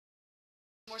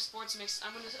more sports mix.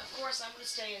 Of course, I'm gonna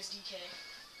stay as DK.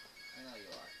 I know you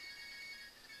are.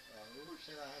 Who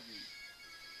should I be?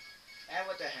 And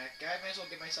what the heck? I might as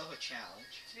well give myself a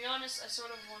challenge. To be honest, I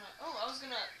sort of wanna. Oh, I was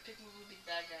gonna pick Moogle to be the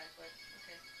bad guy, but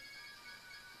okay.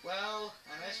 Well,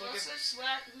 I might as well give. Let's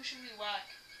whack. Who should we whack?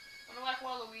 I'm gonna whack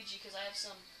Waluigi because I have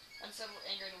some unsettled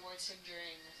anger towards him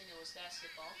during, I think it was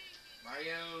basketball.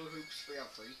 Mario Hoops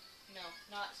 3-on-3. No,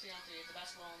 not 3-on-3. It's a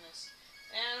basketball on this.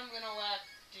 And I'm gonna whack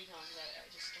Diddy Kong because I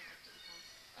just don't like Diddy Kong.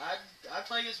 I'd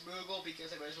play as Moogle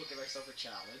because I might as well give myself a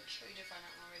challenge. But you did find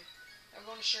out already. I'm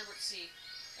going to Sherbert C.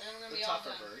 And then we're gonna The be all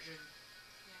tougher done. version.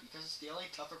 Yeah. Because it's the only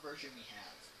tougher version we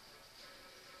have.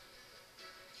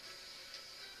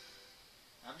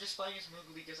 I'm just playing as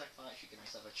Moogle because I thought I should give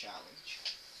myself a challenge.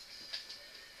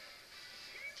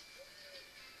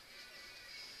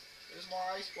 There's more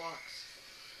ice blocks.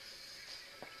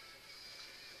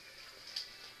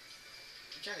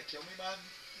 You trying to kill me, man?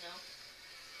 No.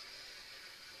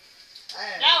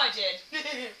 Hey. Now I did.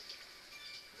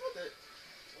 What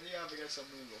do you have against some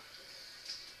Moogle?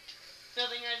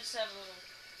 Nothing. I just have a little.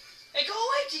 Hey, go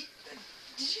away!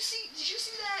 Did you see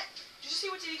that? Did you see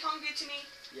what Diddy Kong did to me?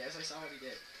 Yes, I saw what he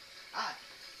did. Ah,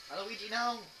 Waluigi,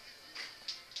 no!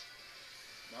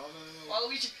 No.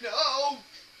 Waluigi, no!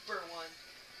 Burr one.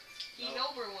 He No.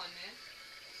 no Burr one, man.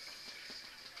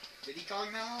 Diddy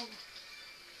Kong, no!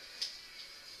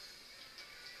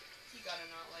 You gotta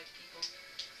not like people.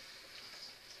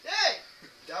 Hey!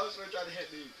 That was for trying to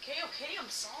hit me. Okay, I'm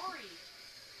sorry.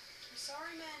 I'm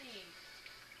sorry, Manny.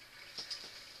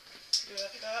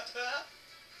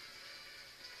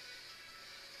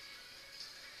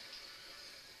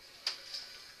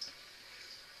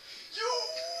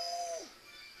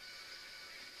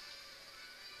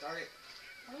 Darn it.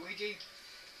 Luigi.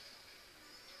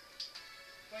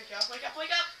 Wake up.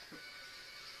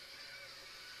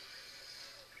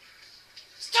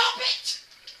 Stop it!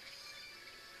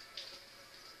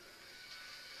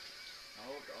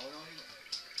 Oh no.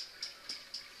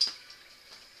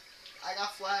 I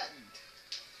got flattened.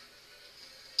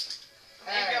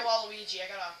 I'm angry at Waluigi. I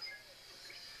gotta.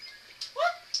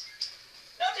 What?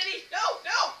 No, Diddy! No!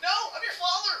 I'm your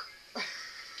father!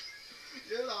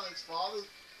 You're not his father.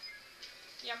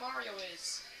 Yeah, Mario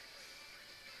is.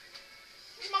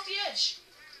 Push him off the edge.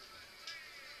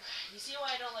 You see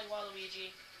why I don't like Waluigi?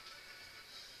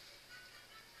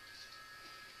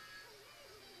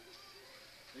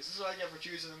 This is what I get for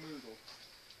choosing a Moogle.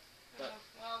 But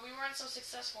well, we weren't so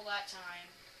successful that time.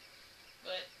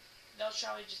 But that was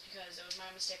probably just because it was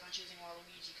my mistake on choosing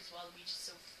Waluigi, because Waluigi's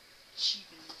so cheap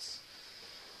in this.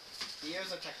 he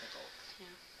is a technical.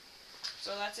 Yeah.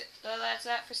 So that's it. That's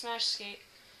that for Smash Skate.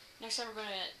 Next time we're going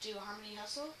to do Harmony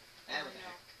Hustle? And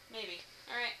no. Maybe.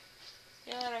 Alright.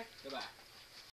 See you later. Goodbye.